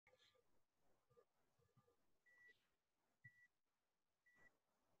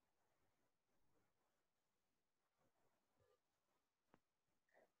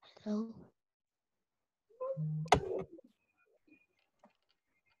So,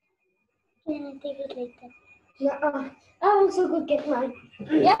 can I take it later? No, I also go get mine.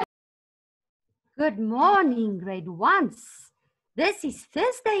 Yeah. Good morning, grade ones. This is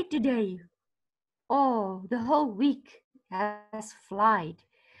Thursday today. Oh, the whole week has flied.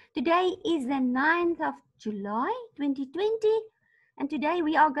 Today is the 9th of July 2020, and today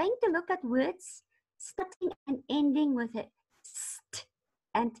we are going to look at words starting and ending with a st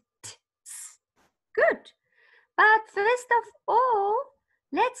and t. Good. But first of all,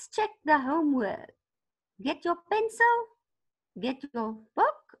 let's check the homework. Get your pencil, get your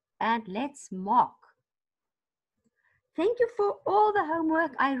book, and let's mark. Thank you for all the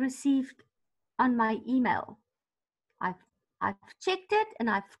homework I received on my email. I've checked it and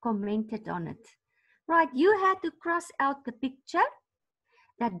I've commented on it. Right, you had to cross out the picture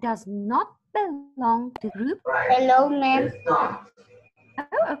that does not belong to the group. Hello, ma'am.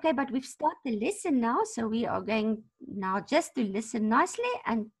 Oh, okay, but we've started the lesson now, so we are going now just to listen nicely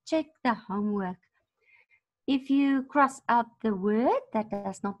and check the homework. If you cross out the word that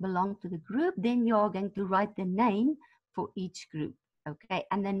does not belong to the group, then you are going to write the name for each group. Okay,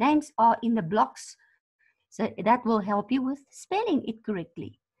 and the names are in the blocks, so that will help you with spelling it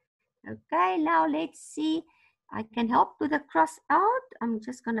correctly. Okay, now let's see. I can help with the cross out. I'm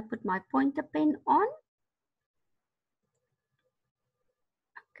just going to put my pointer pen on.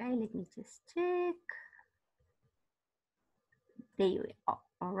 Okay, let me just check. There you are.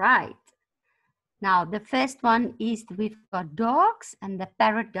 All right. Now, the first one is we've got dogs and the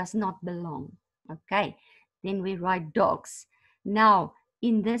parrot does not belong. Okay, then we write dogs. Now,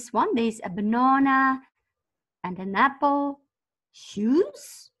 in this one, there's a banana and an apple,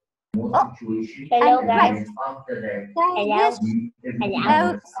 shoes. Oh, hello, guys. Hello. Hello.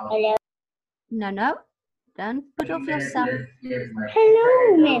 Hello. Hello. No, don't put off your sound.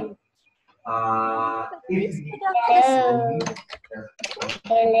 Hello, ma'am. Please put off your sound.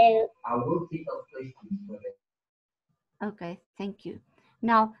 Hello. Okay, thank you.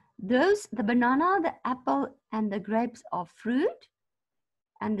 Now, the banana, the apple, and the grapes are fruit,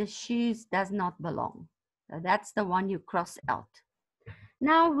 and the shoes does not belong. So that's the one you cross out.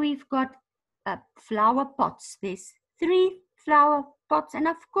 Now we've got flower pots. There's 3 flower pots, and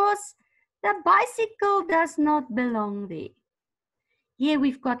of course, the bicycle does not belong there. Here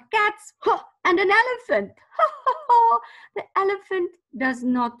we've got cats and an elephant. The elephant does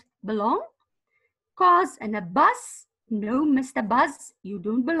not belong. Cars and a bus. No, Mr. Buzz, you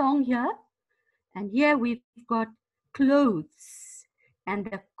don't belong here. And here we've got clothes. And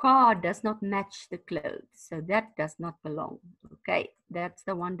the car does not match the clothes. So that does not belong. Okay, that's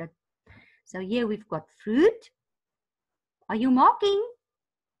the one that. So here we've got fruit. Are you marking?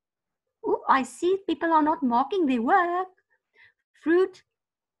 Oh, I see people are not marking their work. Fruit,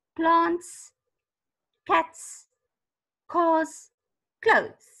 plants, cats, cars,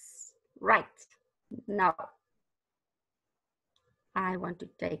 clothes. Right. Now, I want to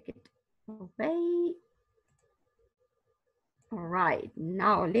take it away. All right,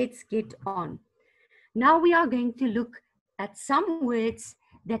 now let's get on. Now we are going to look at some words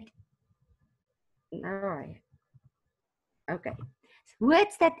that, all right, okay.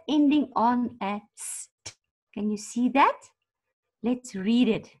 Words that ending on a st. Can you see that? Let's read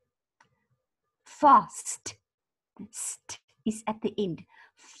it. Fast. The st is at the end.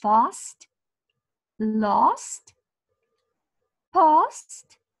 Fast, last,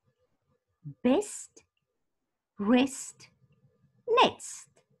 past, best, rest, next.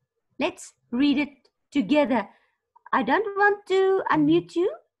 Let's read it together. I don't want to unmute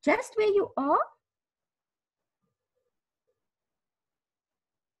you, just where you are.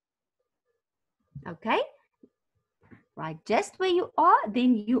 Okay, right, just where you are,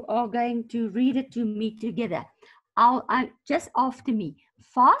 then you are going to read it to me together. Just after me.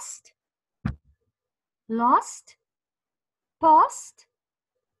 Fast, last, past,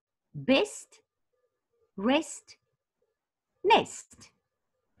 best, rest, nest.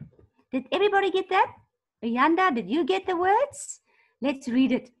 Did everybody get that? Yanda, did you get the words? Let's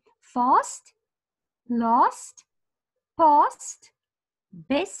read it. Fast, last, past,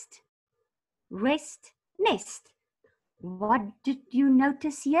 best, rest, nest. What did you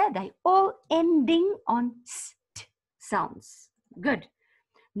notice here? They all ending on st sounds. Good.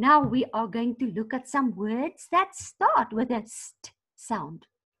 Now we are going to look at some words that start with a st sound.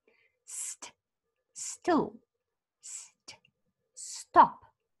 St, still, st, stop,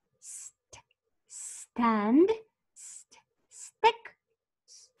 st, stand, st, stick,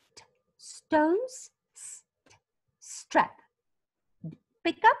 st, stones, st, strap.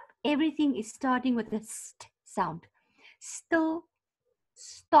 Pick up, everything is starting with a st sound. Still,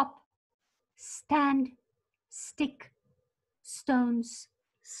 stop, stand, stick, stones,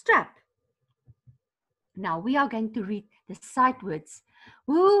 strap. Now we are going to read the sight words.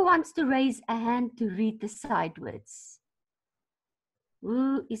 Who wants to raise a hand to read the sight words?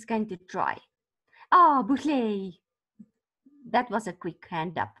 Who is going to try? Ah, Boucle. That was a quick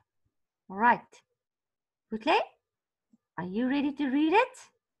hand up. All right. Boucle, are you ready to read it?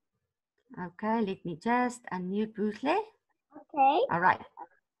 Okay, let me just unmute Boucle. Okay. All right.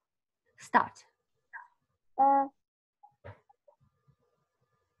 Start.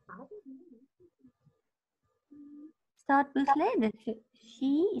 Start, Boucle.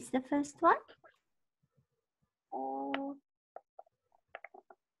 She is the first one.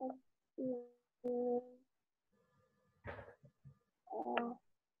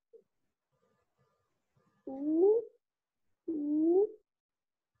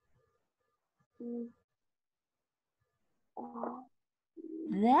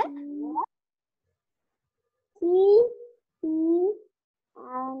 The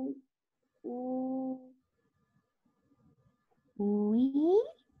we,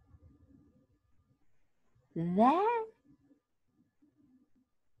 the,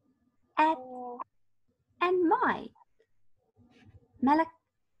 at, and my.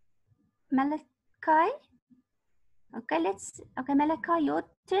 Malachi. Okay, Malachi, your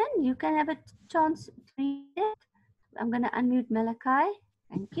turn. You can have a chance to read it. I'm going to unmute Malachi.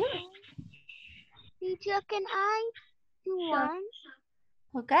 Thank you. Teacher, can I do one?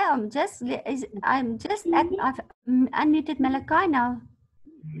 Okay, I've unmuted Malachi now.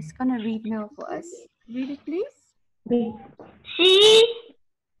 He's going to read now for us. Read it, please. She.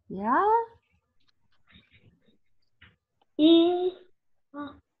 Yeah. He.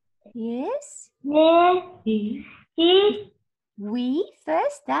 Yes. He. We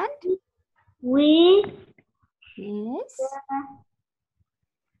first and We. yes.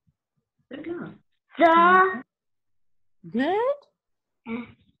 The. Good.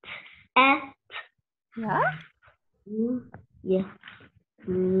 At. Yeah. Yeah.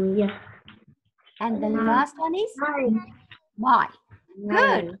 Yeah. And the last one is my.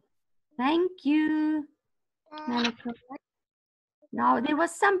 Good. Thank you, Malachi. Now there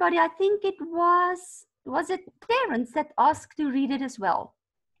was somebody, I think it was it Terence that asked to read it as well?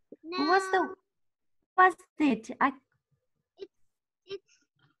 No. Who was it? It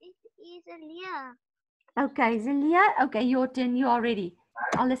is Alia. Okay, Zelia. Okay, your turn. You are ready.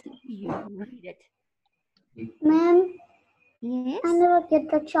 I'll listen to you. Read it. Ma'am, Yes. I never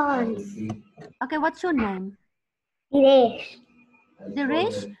get the chance. Okay, what's your name? Diresh.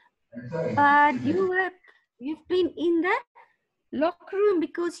 Diresh. But you've been in the locker room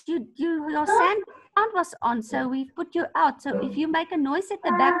because your sound was on, so we've put you out. So if you make a noise at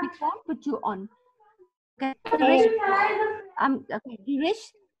the back, we can't put you on. Okay, Diresh. Okay,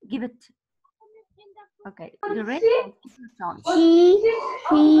 Diresh, give it. Okay, Diresh,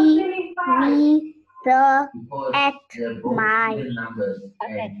 She, me, the, at, my.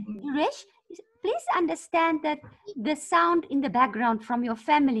 Okay, Diresh, please understand that the sound in the background from your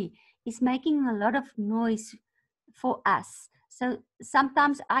family is making a lot of noise for us. So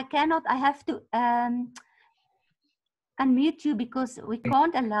sometimes I have to unmute you because we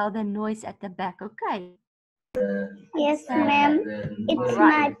can't allow the noise at the back, okay? Yes, ma'am. It's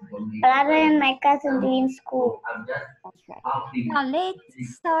my brother and my cousin doing school. Okay. Now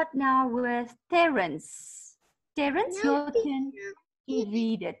let's start now with Terence. Terence, your turn to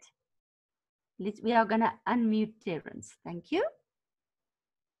read it. We are going to unmute Terence. Thank you.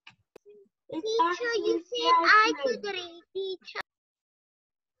 Teacher, you said I could read, teacher.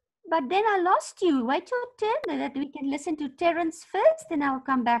 But then I lost you. Wait your turn that we can listen to Terence first, and I'll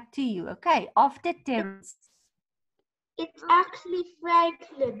come back to you. Okay, after Terence. It's actually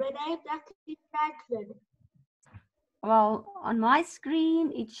Franklin. My name's actually Franklin. Well, on my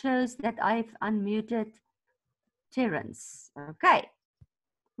screen, it shows that I've unmuted Terence. Okay.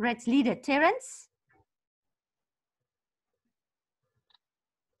 Let's lead it. Terence?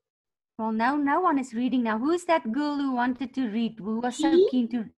 Well, no one is reading now. Who's that girl who wanted to read? Who was so keen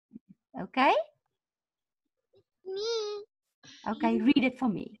to read? Okay? Me. Okay, read it for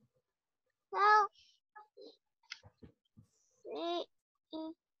me. Well,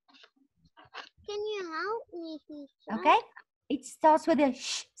 can you help me, teacher? Okay? It starts with a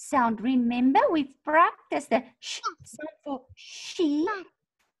sh sound. Remember, we've practiced the sh sound for she.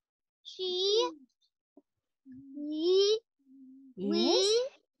 She. We. Yes.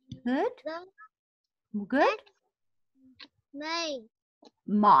 Good. Good.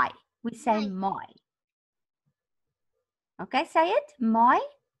 My. We say my. Okay, say it. My.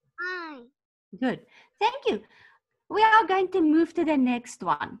 I. Good. Thank you. we are going to move to the next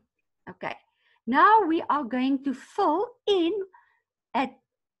one. Okay. Now we are going to fill in a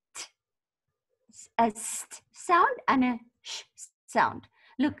t, a st sound and a sh sound.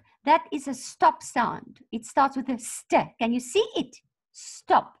 Look, that is a stop sound. It starts with a st. Can you see it?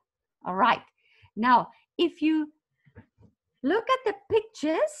 Stop. All right. Now, if you look at the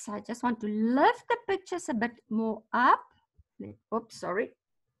pictures, I just want to lift the pictures a bit more up. Oops, sorry.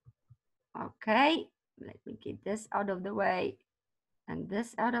 Okay, let me get this out of the way and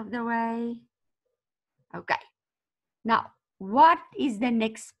this out of the way. Okay. Now, what is the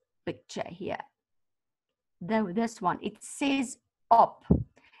next picture here? This one, it says op.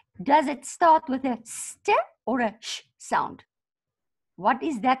 Does it start with a st or a sh sound? What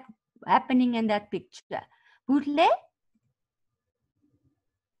is that happening in that picture? Bootle?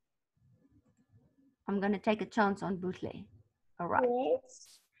 I'm going to take a chance on Bootle. All right.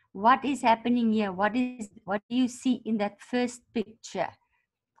 Yes. What is happening here? What do you see in that first picture?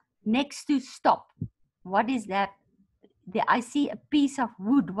 Next to stop. What is that? I see a piece of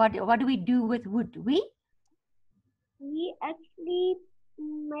wood. What do we do with wood? We actually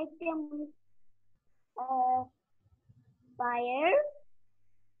make them with fire.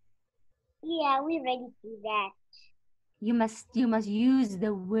 Yeah, we already do that. You must use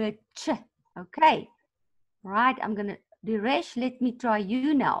the word ch. Okay. Right. I'm gonna Diresh, let me try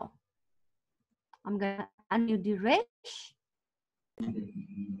you now. I'm gonna unmute Diresh.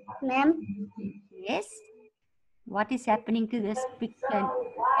 Ma'am? Yes. What is happening to this picture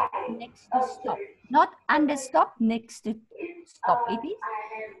next to stop? Not under stop, next to stop. It is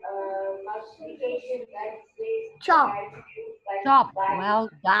Chop. stop. Well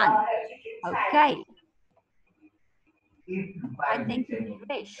done. Okay. I think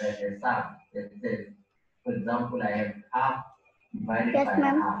Diresh. For example, I have half divided Yes, by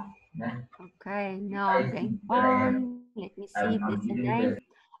ma'am. half. Okay, now I'm going on. Let me see if there's a name.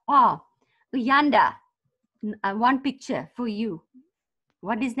 Oh, Uyanda. One picture for you.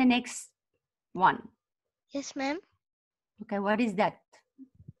 What is the next one? Yes, ma'am. Okay, what is that?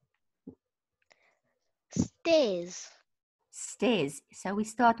 Stairs. Stairs. So we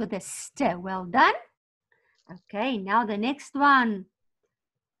start with a st. Well done. Okay, now the next one.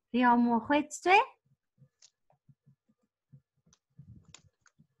 Riamogwetse.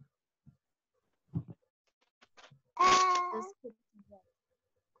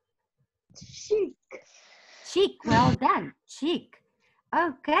 Chic. Cheek. Well done. Cheek.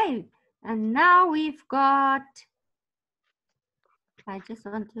 Okay, and now we've got. I just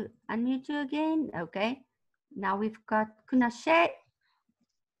want to unmute you again. Okay. Now we've got Kunashe.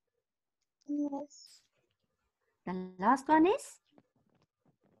 Yes. The last one is?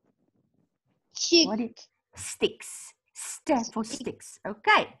 Chic. What is sticks? St for sticks.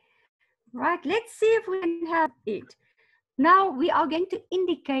 Okay. Right. Let's see if we can have it. Now we are going to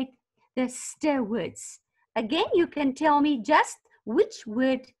indicate the st words. Again, you can tell me just which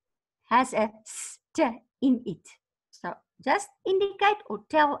word has a st in it. So just indicate or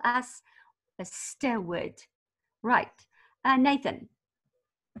tell us a st word. Right. Nathan.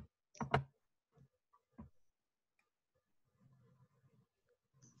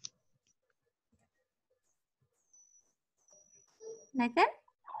 Nathan?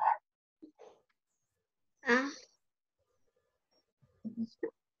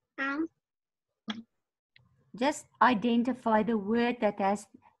 Just identify the word that has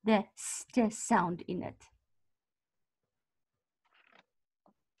the st sound in it.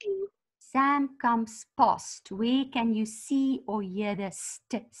 Sam comes past. Where can you see or hear the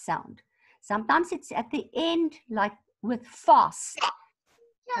st sound? Sometimes it's at the end, like with fast.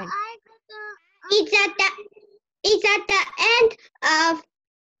 So it's at the end of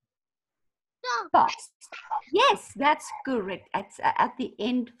Past. Yes, that's correct. It's at the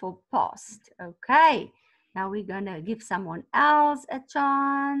end for past. Okay. Now we're going to give someone else a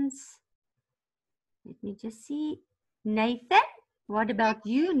chance. Let me just see. Nathan, what about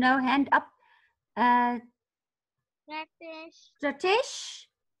you? No hand up. Tratesh.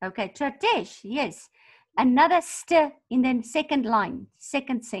 Okay, Tratesh, yes. Another st in the second line,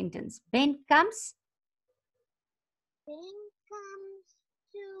 second sentence. Ben comes. Ben comes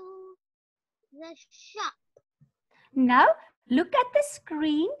to the shop. Now, look at the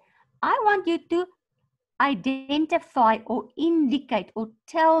screen. I want you to identify or indicate or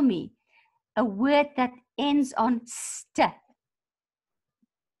tell me a word that ends on st.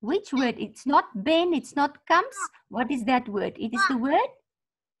 Which word? It's not Ben, it's not comes. What is that word? It is the word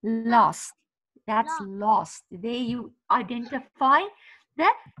lost. That's lost. There you identify the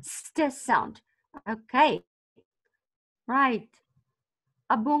st sound. Okay. Right.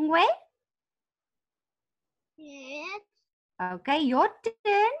 Abongwe? Yes. Okay, your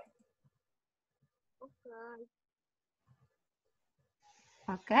turn. Okay.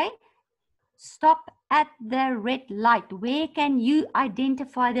 Okay. Stop at the red light. Where can you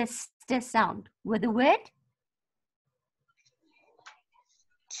identify the st sound? With the word?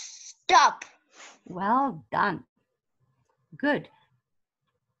 Stop. Well done. Good.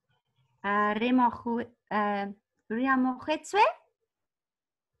 Ria Mogetswe?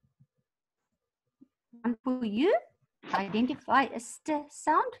 One for you. Identify a st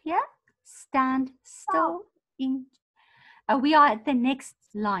sound here. Stand still in. We are at the next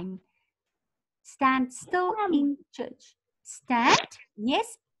line. Stand still in church. Stand.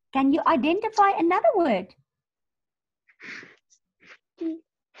 Yes. Can you identify another word?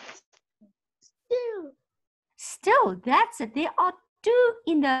 Still. Still. That's it. There are two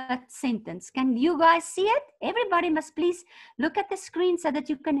in that sentence. Can you guys see it? Everybody must please look at the screen so that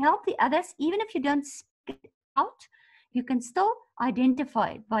you can help the others. Even if you don't speak it out, you can still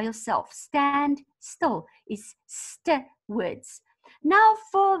identify it by yourself. Stand still is st words. Now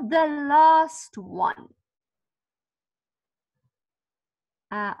for the last one.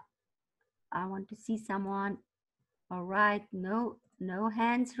 I want to see someone. All right, no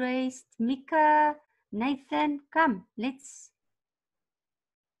hands raised. Mika, Nathan, come, let's.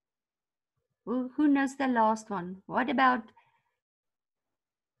 Who knows the last one? What about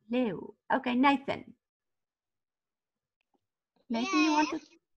Leo? Okay, Nathan. Nathan, you want to?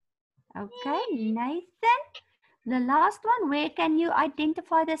 Okay, Nathan. The last one, where can you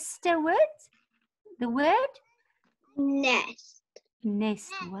identify the st words? The word? Nest.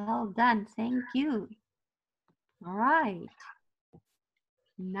 Nest. Well done. Thank you. All right.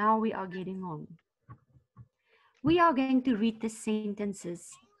 Now we are getting on. We are going to read the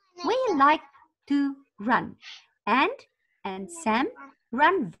sentences. We like to run. And Sam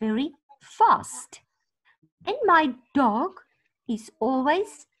run very fast. And my dog is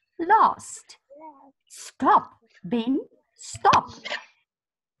always lost. Stop, Ben, stop.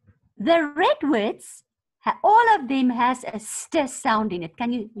 The red words, all of them has a st sound in it.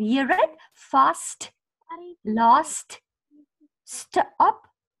 Can you hear it? Fast, lost, stop,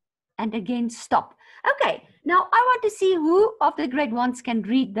 and again stop. Okay, now I want to see who of the grade ones can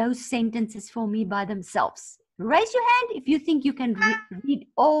read those sentences for me by themselves. Raise your hand if you think you can read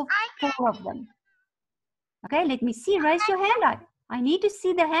all four of them. Okay, let me see. Raise your hand. I need to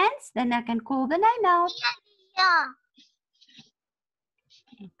see the hands, then I can call the name out. Yeah.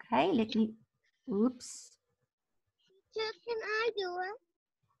 Okay, let me, oops. Can I do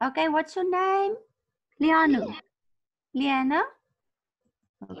it? Okay, what's your name? Lianu. Liana?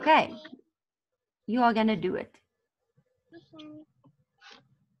 Okay, you are gonna do it.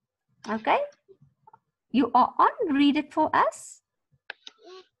 Okay, you are on. Read it for us.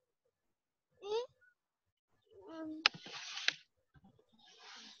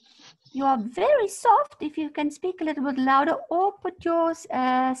 You are very soft. If you can speak a little bit louder or put your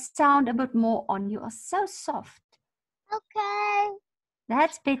sound a bit more on. You are so soft. Okay.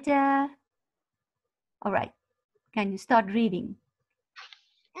 That's better. All right. Can you start reading?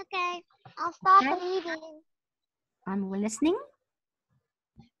 Okay. I'll start reading. I'm listening.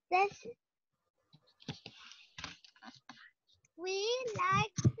 This. We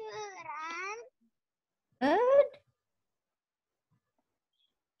like to run. Good.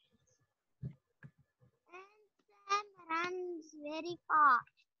 And Sam runs very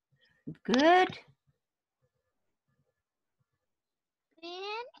fast. Good.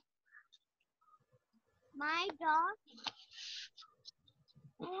 Then my dog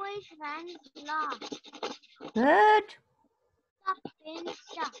always runs lost. Good. Stop, Ben,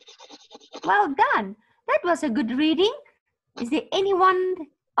 stop. Well done. That was a good reading. Is there anyone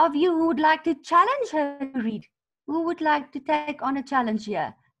of you who would like to challenge her to read? Who would like to take on a challenge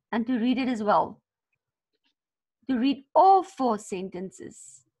here and to read it as well? To read all four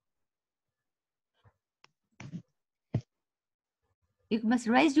sentences. You must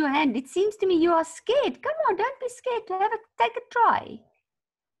raise your hand. It seems to me you are scared. Come on, don't be scared. Take a try.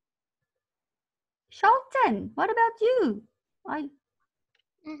 Shelton, what about you?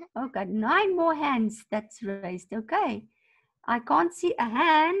 Okay, 9 more hands that's raised. Okay. I can't see a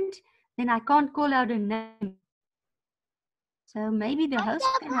hand, then I can't call out a name. So maybe the host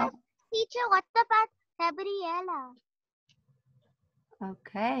can help. Teacher, what about Gabriella?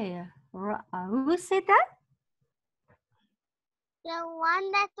 Okay. Who said that? The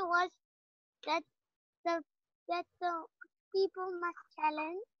one that was that the people must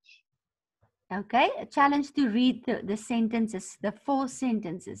challenge. Okay, a challenge to read the sentences, the 4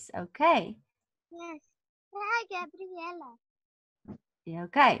 sentences. Okay. Yes. Hi, Gabriella.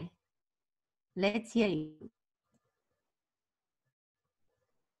 Okay. Let's hear you.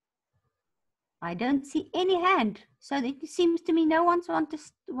 I don't see any hand. So it seems to me no one's want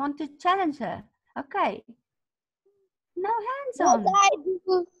to challenge her. Okay. No hands What on. I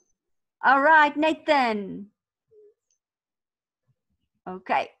do? All right, Nathan.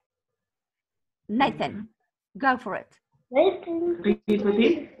 Okay. Nathan, go for it. Repeat,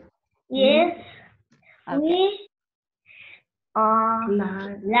 repeat. Yes, Okay. we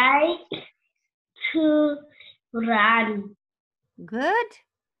like to run Good.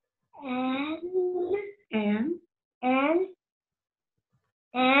 and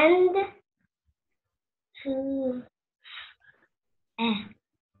to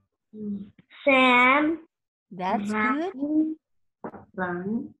Sam That's good. Run.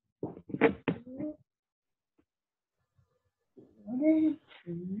 Run.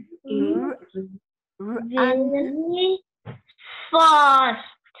 very fast.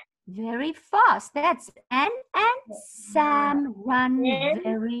 Very fast. That's and Sam run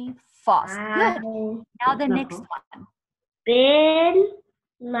very fast. Good. Now the next one. Ben,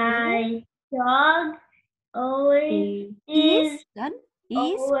 my dog, always is Done.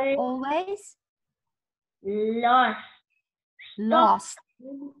 Is always lost. lost.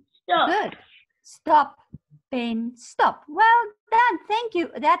 Stop. Good. Stop. Ben, stop. Well done. Thank you.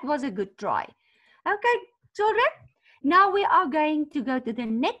 That was a good try. Okay, children. Now we are going to go to the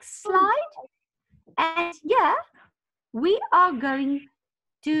next slide. And yeah, we are going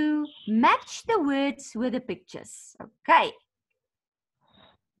to match the words with the pictures. Okay.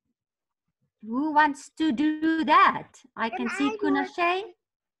 Who wants to do that? I can see Kunashe.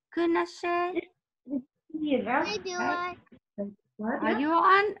 Kunashe. I do Okay. it. Are you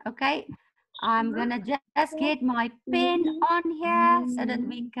on? Okay. I'm going to just get my pen on here so that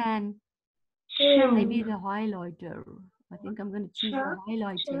we can, maybe the highlighter. I think I'm going to choose the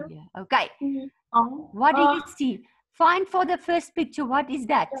highlighter here. Okay. What do you see? Find for the first picture. What is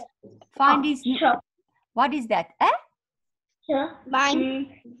that? Find is, what is that? Eh?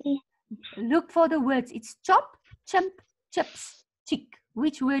 Mine. Look for the words. It's chop, chimp, chips, chick.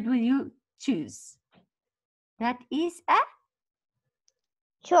 Which word will you choose? That is a?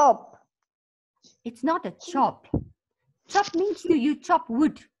 Chop. It's not a chop. Chop means you chop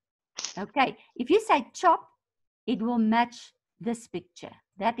wood. Okay. If you say chop, it will match this picture.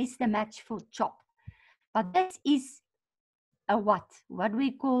 That is the match for chop. But this is a what? What do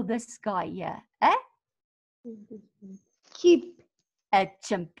we call this guy here? Eh? Chip. A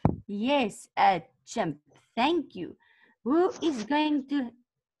chimp. Yes, a chimp. Thank you. Who is going to?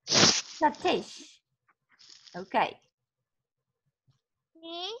 Satish. Okay.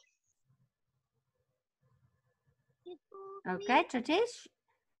 Okay, Satish.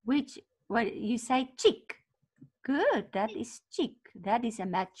 What you say? Chick. Good. That is chick. That is a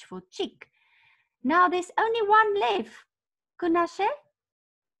match for chick. Now there's only one left. Kunashe?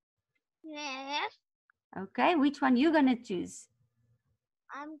 Yes. Okay, which one you gonna choose?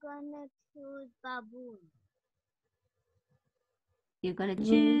 I'm gonna choose baboon. You're gonna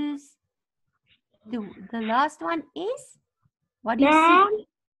choose the last one is? What do you see?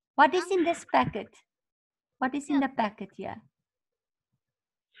 What is in this packet? What is in the packet here?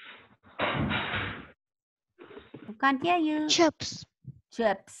 I can't hear you. Chips.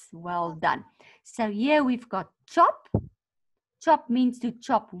 Chips. Well done. So here we've got chop. Chop means to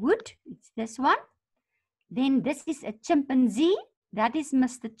chop wood. It's this one. Then this is a chimpanzee. That is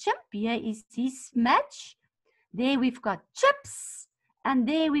Mr. Chimp. Here is his match. There we've got chips. And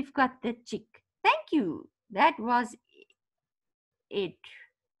there we've got the chick. Thank you. That was it.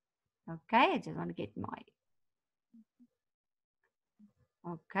 Okay, I just want to get my...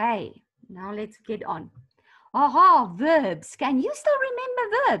 Okay, now let's get on. Aha, verbs. Can you still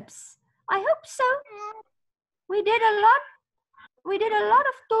remember verbs? I hope so. We did a lot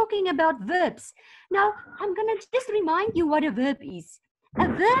of talking about verbs. Now, I'm going to just remind you what a verb is. A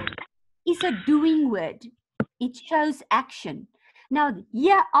verb is a doing word. It shows action. Now,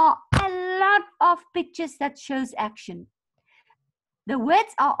 here are a lot of pictures that shows action. The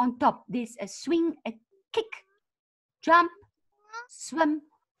words are on top. There's a swing, a kick, jump, swim,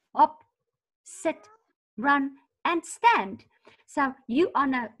 hop, sit, run, and stand. So you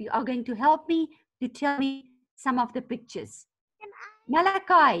are going to help me to tell me some of the pictures.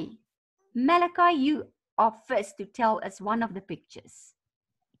 Malachi, you are first to tell us one of the pictures.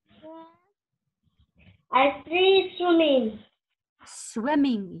 I see swimming.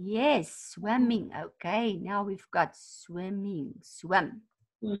 Swimming, yes, swimming. Okay, now we've got swimming, swim.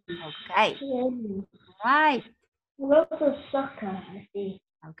 Okay, right. Also soccer, I see.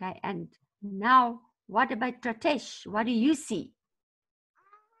 Okay, and now what about Tratesh? What do you see?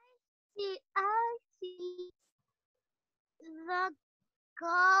 I see the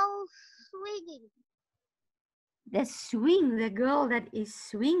girl swinging. The swing, the girl that is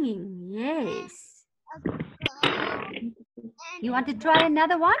swinging. Yes. A girl and You want to try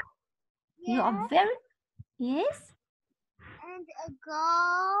another one? You yeah, are very, yes. and a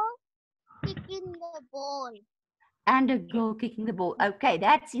girl kicking the ball. And a girl kicking the ball. Okay,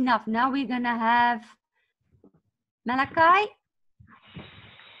 that's enough. Now we're going to have Malachi.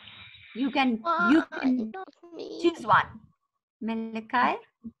 You can choose one. Malachi.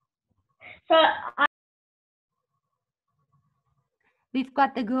 So We've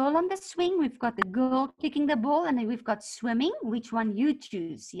got the girl on the swing. We've got the girl kicking the ball. And then we've got swimming. Which one you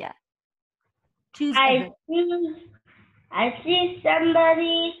choose here? Choose a bit. I see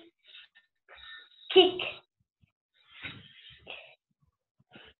somebody kicking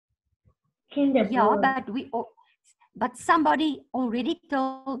the Yeah, ball. but somebody already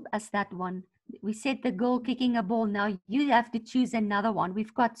told us that one. We said the girl kicking a ball. Now you have to choose another one.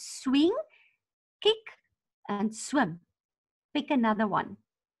 We've got swing, kick, and swim. Pick another one.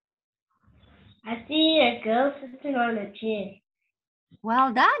 I see a girl sitting on a chair.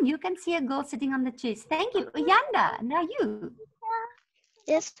 Well done. You can see a girl sitting on the chairs. Thank you. Uyanda, now you.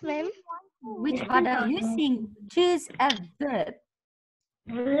 Yes, ma'am. Which one are you seeing? Choose a verb.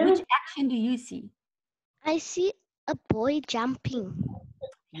 Which action do you see? I see a boy jumping.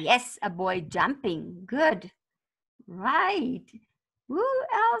 Yes, a boy jumping. Good. Right. Who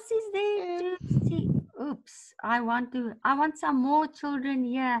else is there to see? Oops. I want some more children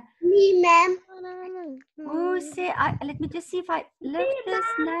here. Me, ma'am. Who say let me just see if I lift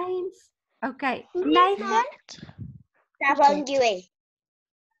these names. Okay. Nathan. Bongiwe.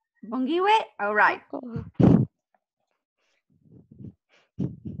 Bongiwe. All right.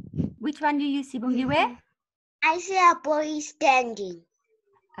 Which one do you see, Bongiwe? I see a boy standing.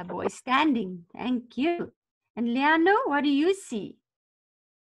 A boy standing. Thank you. And Leano, what do you see?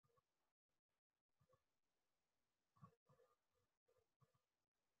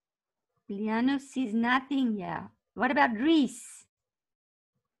 Leano sees nothing here. What about Reese?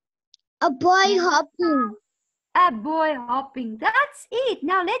 A boy hopping. A boy hopping. That's it.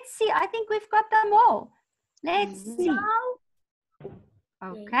 Now let's see. I think we've got them all. Let's see.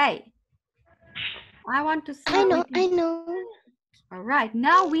 Okay. I want to see. I know. All right.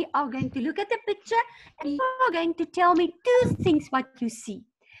 Now we are going to look at the picture and you are going to tell me two things what you see.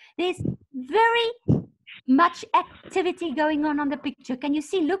 There's very much activity going on the picture. Can you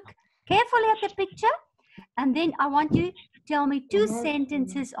see? Look carefully at the picture. And then I want you to tell me two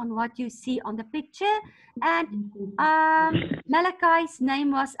sentences on what you see on the picture. And Malachi's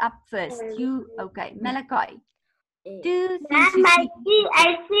name was up first. Okay, Malachi. Two things you see.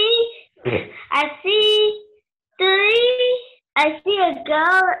 I see three. I see a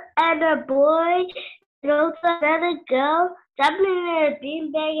girl and a boy, and also another girl jumping in a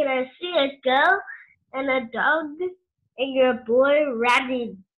beanbag, and I see a girl and a dog and a boy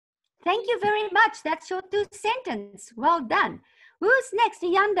running. Thank you very much. That's your two sentences. Well done. Who's next?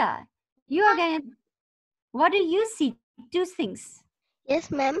 Yanda. You are going. What do you see? Two things. Yes,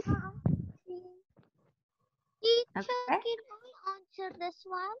 ma'am. Teacher, Okay. can I answer this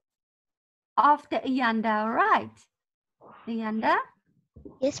one? After Yanda, all right. Yanda.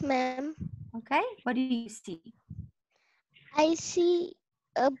 Yes, ma'am. Okay. What do you see? I see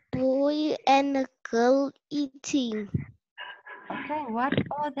a boy and a girl eating. Okay. What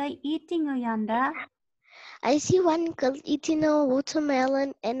are they eating, Yanda? I see one girl eating a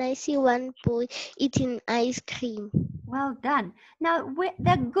watermelon and I see one boy eating ice cream. Well done. Now,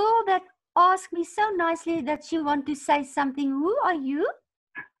 the girl that asked me so nicely that she want to say something, who are you?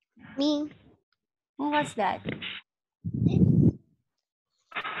 Me. Who was that?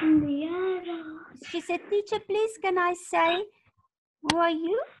 She said, teacher, please, can I say, who are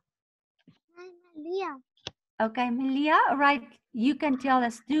you? I'm Malia. Okay, Malia, all right. You can tell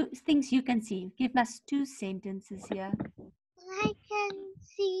us two things you can see. Give us two sentences here. I can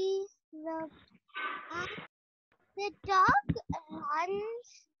see the dog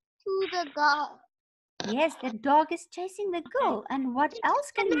runs to the girl. Yes, the dog is chasing the girl. And what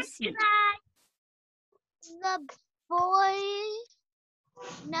else can you see? The boy,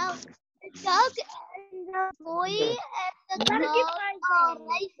 no, the dog and the boy and the girl are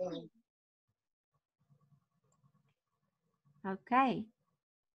racing. Okay.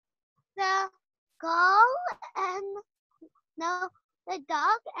 The girl and the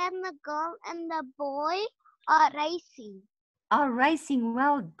dog and the girl and the boy are racing. Are racing.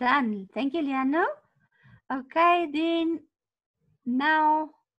 Well done. Thank you, Liano. Okay, then now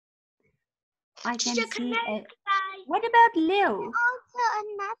I can see. What about Leo? Also,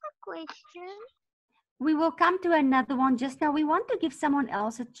 another question. We will come to another one just now. We want to give someone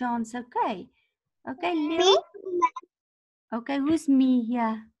else a chance. Okay. Okay, Leo. Me. Okay, who's me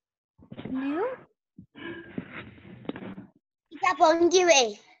here? Leo? It's a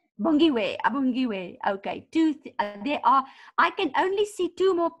Bongiwe. Abungiwe. Okay, there are, I can only see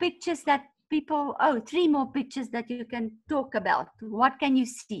 2 more pictures that people, 3 more pictures that you can talk about. What can you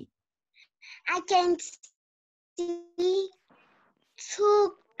see? I can see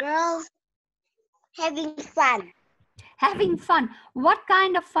 2 girls having fun. Having fun. What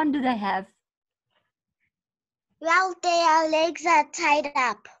kind of fun do they have? Well, their legs are tied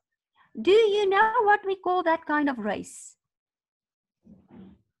up. Do you know what we call that kind of race?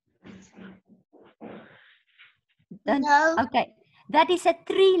 No. Okay, that is a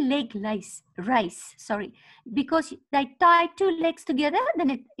 3-leg race, sorry. Because they tie 2 legs together, then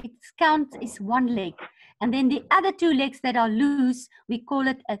it counts as 1 leg. And then the other 2 legs that are loose, we call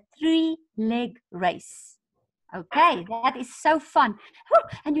it a 3-leg race. Okay, that is so fun.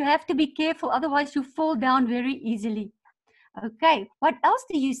 And you have to be careful, otherwise you fall down very easily. Okay, what else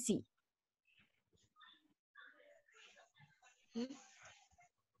do you see?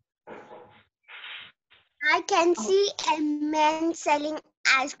 I can see a man selling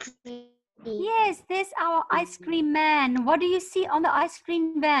ice cream. Yes, there's our ice cream man. What do you see on the ice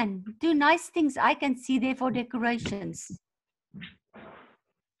cream van? 2 nice things I can see there for decorations.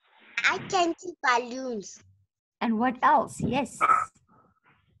 I can see balloons. And what else? Yes.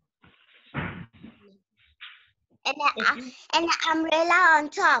 And an umbrella on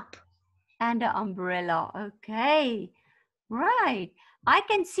top. And an umbrella. Okay. Right. I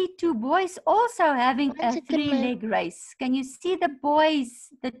can see 2 boys also having a 3-leg race. Can you see the boys?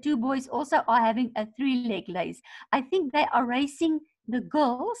 The 2 boys also are having a 3-leg race. I think they are racing the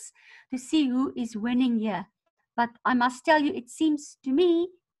girls to see who is winning here. But I must tell you, it seems to me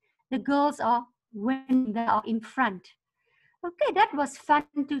the girls are winning. They are in front. Okay, that was fun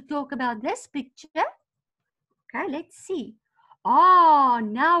to talk about this picture. Okay, let's see. Oh,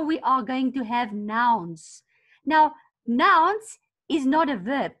 now we are going to have nouns. Now, nouns is not a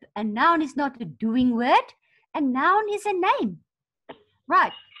verb. A noun is not a doing word. A noun is a name.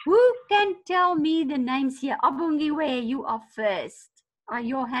 Right. Who can tell me the names here? Abungiwe, you are first.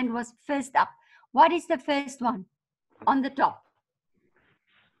 Your hand was first up. What is the first one on the top?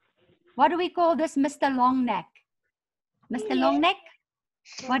 What do we call this, Mr. Longneck? Mr. Longneck?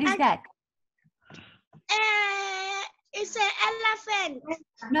 What is that? It's an elephant.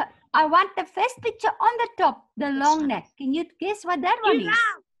 No, I want the first picture on the top, the long neck. Can you guess what that one is? A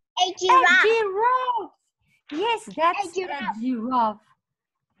A giraffe. giraffe. Yes, that's a giraffe.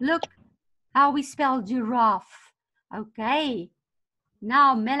 Look how we spell giraffe. Okay.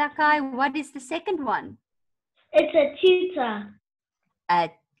 Now, Malachi, what is the second one? It's a cheetah. A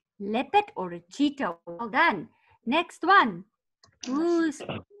leopard or a cheetah. Well done. Next one. Who's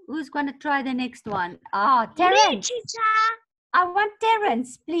going to try the next one? Terence. I want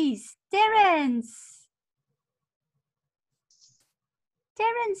Terence, please. Terence.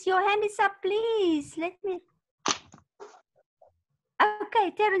 Terence, your hand is up, please. Let me.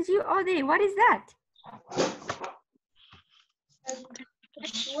 Okay, Terence, you are there. What is that?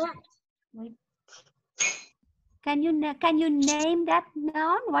 Can you name that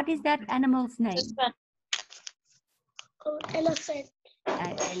noun? What is that animal's name? Elephant.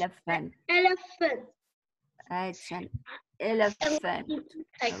 An elephant. Elephant. It's an elephant.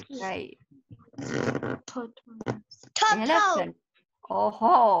 Okay. Elephant.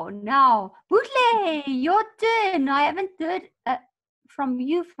 Oh, now, Butle, your turn. I haven't heard from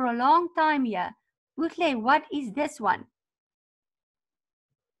you for a long time here. Butle, what is this one?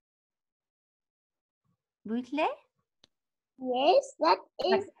 Butle? Yes, that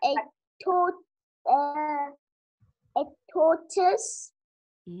is a tortoise.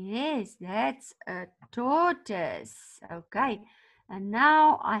 Yes, that's a tortoise. Okay. And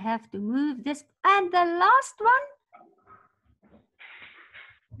now I have to move this. And the last one?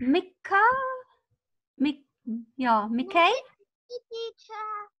 Mickey? Teacher,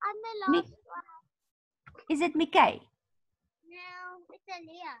 I'm the last one. Is it Mickey? No, it's a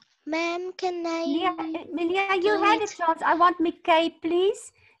Leah. Ma'am, can I? Leah, you had a chance. I want Mickey,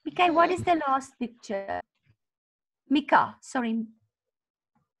 please. Mickey, what is the last picture? Mika, sorry.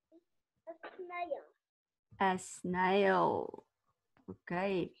 A snail. A snail.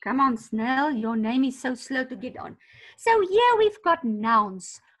 Okay, come on, snail. Your name is so slow to get on. So here we've got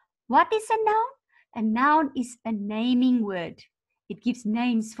nouns. What is a noun? A noun is a naming word. It gives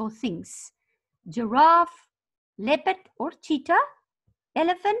names for things. Giraffe, leopard or cheetah,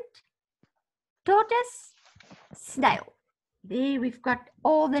 elephant, tortoise, snail. There we've got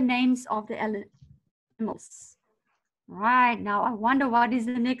all the names of the animals. Right, now I wonder what is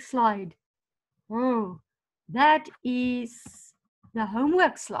the next slide. Oh, that is the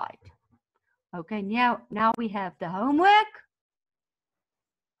homework slide. Okay, now we have the homework.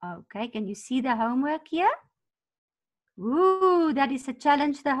 Okay, can you see the homework here? Ooh, that is a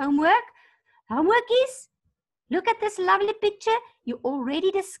challenge, the homework. Homework is, look at this lovely picture. You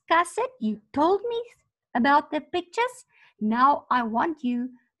already discussed it. You told me about the pictures. Now I want you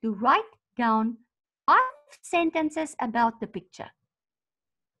to write down 5 sentences about the picture.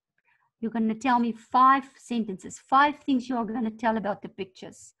 You're going to tell me 5 sentences, 5 things you're going to tell about the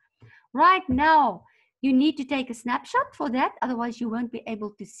pictures. Right now, you need to take a snapshot for that. Otherwise, you won't be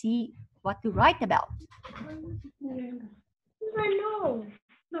able to see what to write about.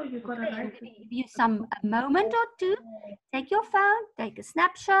 No, you gotta Okay, I'm write going it. to give you a moment or two. Take your phone, take a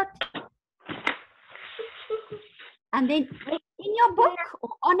snapshot. And then in your book or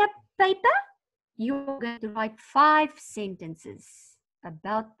on a paper, you're going to write 5 sentences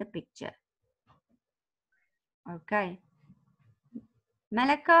about the picture. Okay.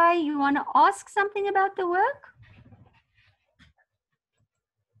 Malachi, you want to ask something about the work?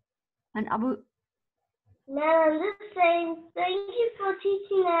 And Abu? No, I'm just saying thank you for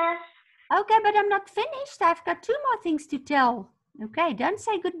teaching us. Okay, but I'm not finished. I've got 2 more things to tell. Okay, don't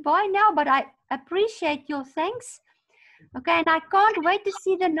say goodbye now, but I appreciate your thanks. Okay, and I can't wait to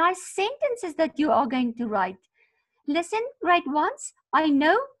see the nice sentences that you are going to write. Listen, grade 1s, I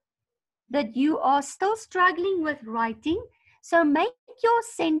know that you are still struggling with writing, so make your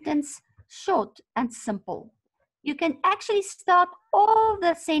sentence short and simple. You can actually start all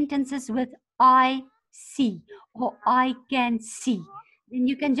the sentences with I see or I can see. Then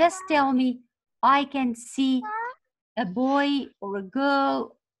you can just tell me, I can see a boy or a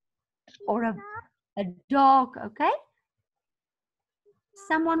girl or a dog, okay?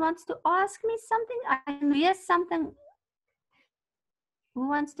 Someone wants to ask me something? I can hear something. Who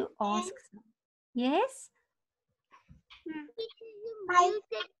wants to ask? Yes? Teacher, you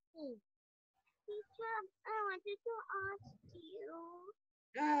muted me. Teacher, I wanted to ask you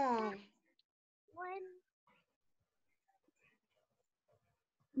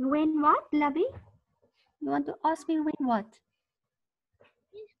When what, Lovey? You want to ask me when what?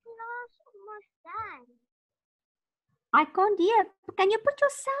 is class almost done? I can't hear. Can you put your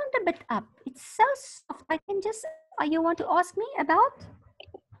sound a bit up? It's so soft. I can just, you want to ask me about?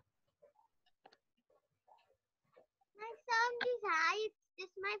 My sound is high, it's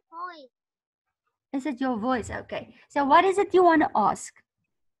just my voice. Is it your voice? Okay. So what is it you want to ask?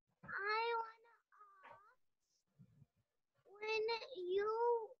 I want to ask when you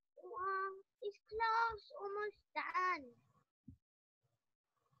is class almost done?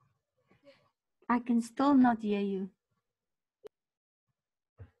 I can still not hear you.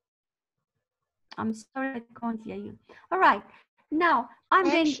 I'm sorry, I can't hear you. All right. Now, I'm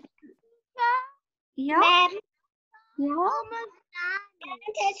going to... Yeah? Ma'am, Yeah? almost done. I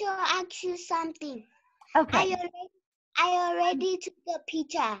ask you something. Okay. I already took the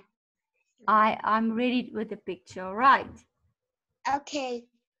picture. I'm ready with the picture. All right. Okay.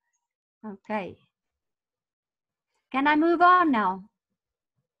 Okay. Can I move on now?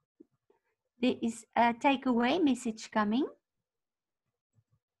 There is a takeaway message coming.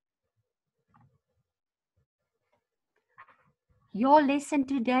 Your lesson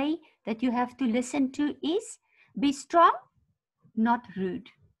today that you have to listen to is be strong, not rude.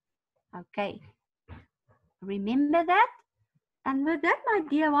 Okay. Remember that? And with that, my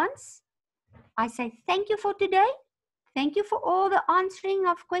dear ones, I say thank you for today. Thank you for all the answering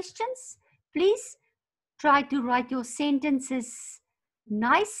of questions. Please try to write your sentences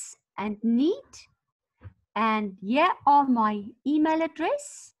nice and neat. And here are my email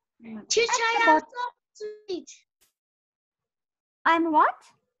address. Teacher, you're so sweet. I'm what?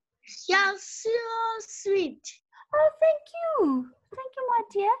 You're so sweet. Oh, thank you. Thank you, my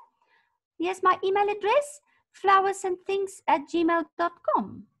dear. Yes, my email address,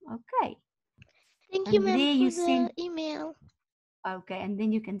 flowersandthings@gmail.com. Okay. Thank And you, ma'am, there for you the send- email. Okay, and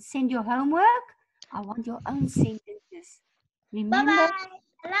then you can send your homework. I want your own sentences. Remember, Bye-bye.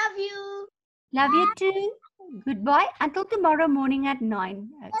 I love you. love you too. Goodbye until tomorrow morning at 9.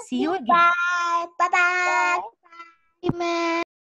 See you again. Bye. Bye-bye. Bye, ma'am.